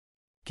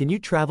Can you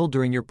travel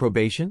during your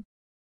probation?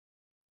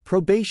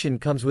 Probation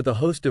comes with a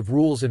host of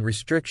rules and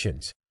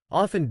restrictions,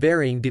 often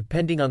varying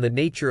depending on the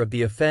nature of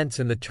the offense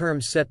and the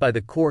terms set by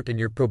the court and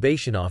your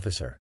probation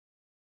officer.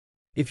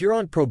 If you're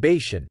on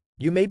probation,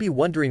 you may be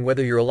wondering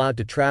whether you're allowed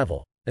to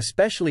travel,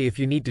 especially if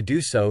you need to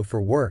do so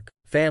for work,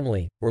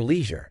 family, or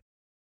leisure.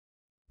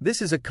 This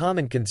is a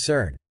common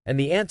concern, and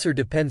the answer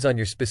depends on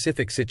your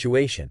specific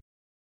situation.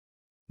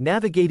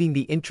 Navigating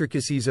the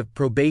intricacies of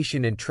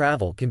probation and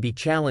travel can be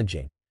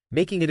challenging,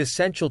 making it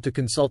essential to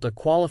consult a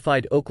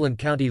qualified Oakland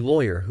County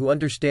lawyer who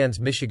understands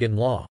Michigan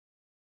law.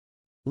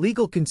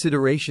 Legal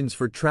considerations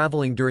for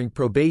traveling during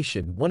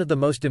probation. One of the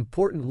most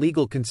important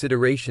legal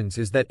considerations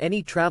is that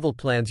any travel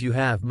plans you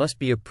have must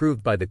be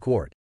approved by the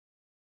court.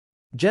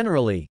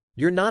 Generally,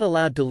 you're not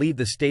allowed to leave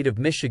the state of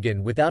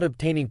Michigan without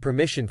obtaining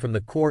permission from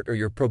the court or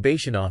your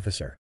probation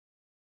officer.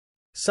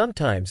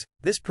 Sometimes,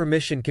 this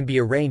permission can be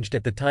arranged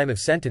at the time of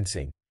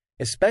sentencing,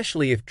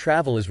 especially if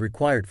travel is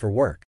required for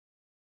work.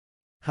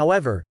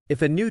 However,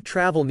 if a new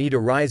travel need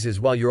arises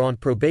while you're on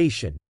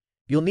probation,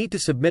 you'll need to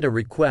submit a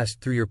request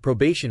through your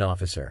probation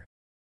officer.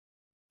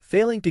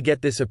 Failing to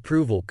get this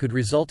approval could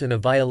result in a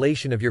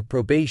violation of your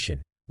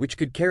probation, which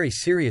could carry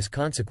serious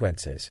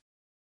consequences.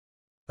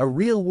 A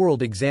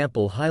real-world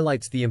example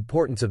highlights the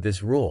importance of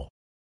this rule.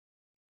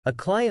 A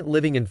client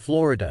living in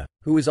Florida,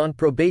 who was on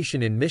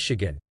probation in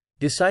Michigan,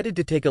 decided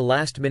to take a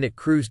last-minute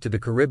cruise to the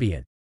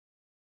Caribbean.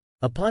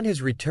 Upon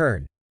his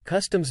return,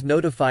 Customs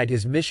notified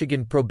his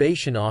Michigan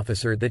probation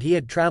officer that he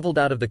had traveled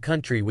out of the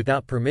country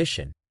without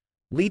permission,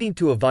 leading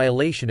to a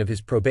violation of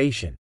his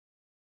probation.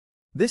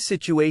 This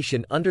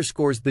situation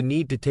underscores the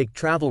need to take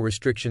travel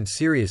restrictions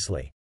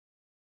seriously.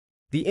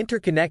 The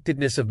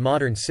interconnectedness of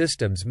modern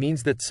systems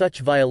means that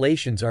such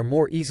violations are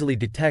more easily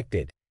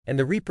detected, and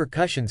the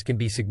repercussions can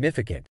be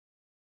significant.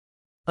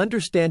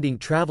 Understanding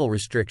travel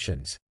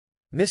restrictions.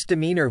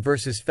 Misdemeanor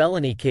versus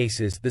felony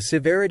cases. The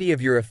severity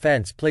of your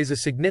offense plays a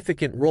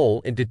significant role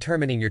in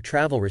determining your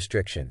travel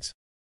restrictions.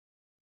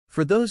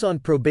 For those on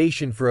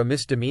probation for a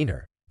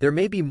misdemeanor, there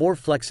may be more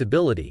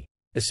flexibility,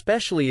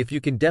 especially if you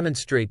can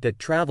demonstrate that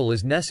travel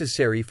is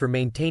necessary for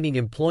maintaining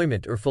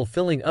employment or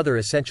fulfilling other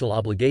essential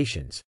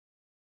obligations.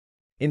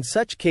 In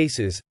such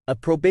cases, a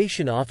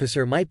probation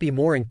officer might be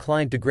more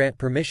inclined to grant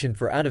permission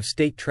for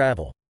out-of-state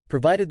travel,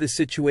 provided the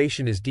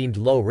situation is deemed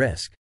low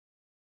risk.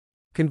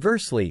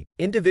 Conversely,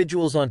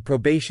 individuals on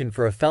probation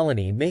for a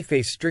felony may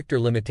face stricter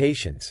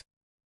limitations.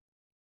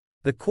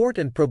 The court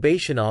and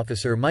probation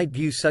officer might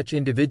view such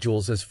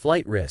individuals as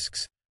flight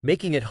risks,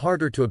 making it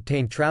harder to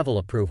obtain travel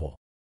approval.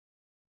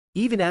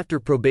 Even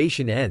after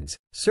probation ends,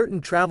 certain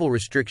travel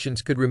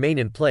restrictions could remain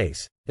in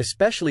place,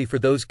 especially for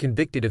those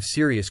convicted of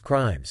serious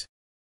crimes.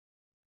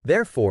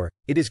 Therefore,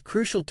 it is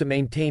crucial to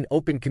maintain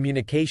open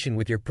communication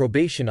with your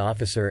probation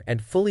officer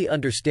and fully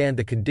understand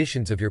the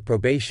conditions of your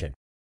probation.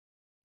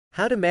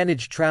 How to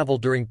manage travel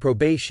during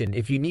probation.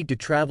 If you need to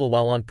travel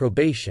while on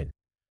probation,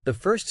 the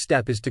first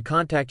step is to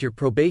contact your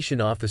probation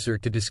officer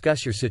to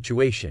discuss your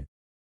situation.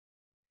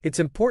 It's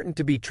important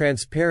to be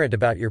transparent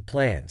about your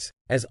plans,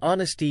 as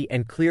honesty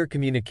and clear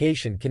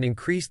communication can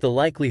increase the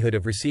likelihood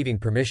of receiving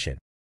permission.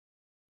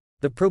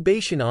 The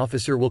probation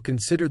officer will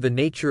consider the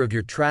nature of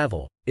your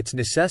travel, its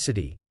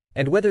necessity,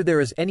 and whether there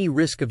is any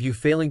risk of you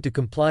failing to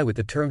comply with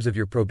the terms of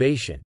your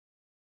probation.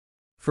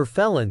 For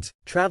felons,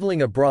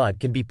 traveling abroad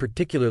can be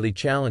particularly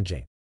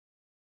challenging.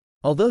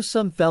 Although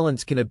some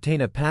felons can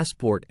obtain a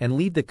passport and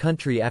leave the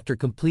country after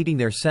completing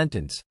their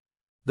sentence,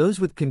 those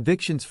with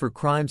convictions for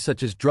crimes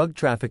such as drug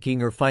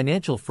trafficking or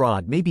financial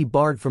fraud may be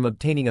barred from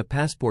obtaining a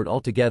passport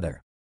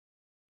altogether.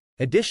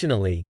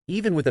 Additionally,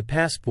 even with a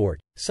passport,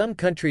 some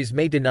countries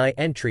may deny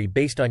entry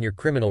based on your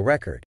criminal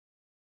record.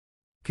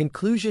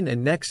 Conclusion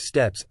and next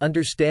steps.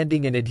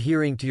 Understanding and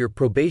adhering to your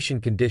probation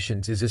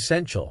conditions is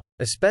essential,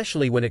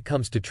 especially when it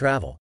comes to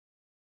travel.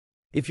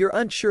 If you're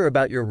unsure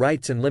about your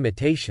rights and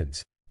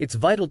limitations, it's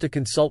vital to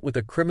consult with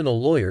a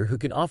criminal lawyer who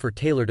can offer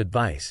tailored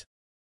advice.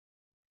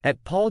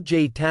 At Paul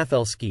J.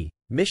 Tafelski,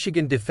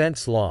 Michigan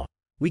Defense Law,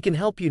 we can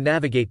help you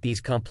navigate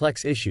these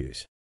complex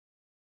issues.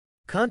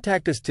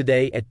 Contact us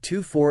today at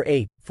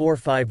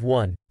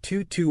 248-451-2200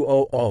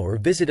 or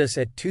visit us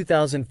at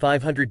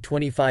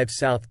 2525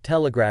 South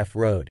Telegraph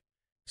Road,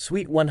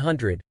 Suite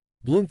 100,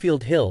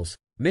 Bloomfield Hills,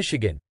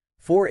 Michigan,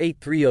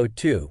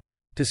 48302,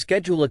 to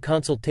schedule a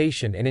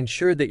consultation and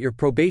ensure that your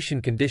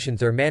probation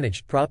conditions are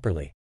managed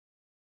properly.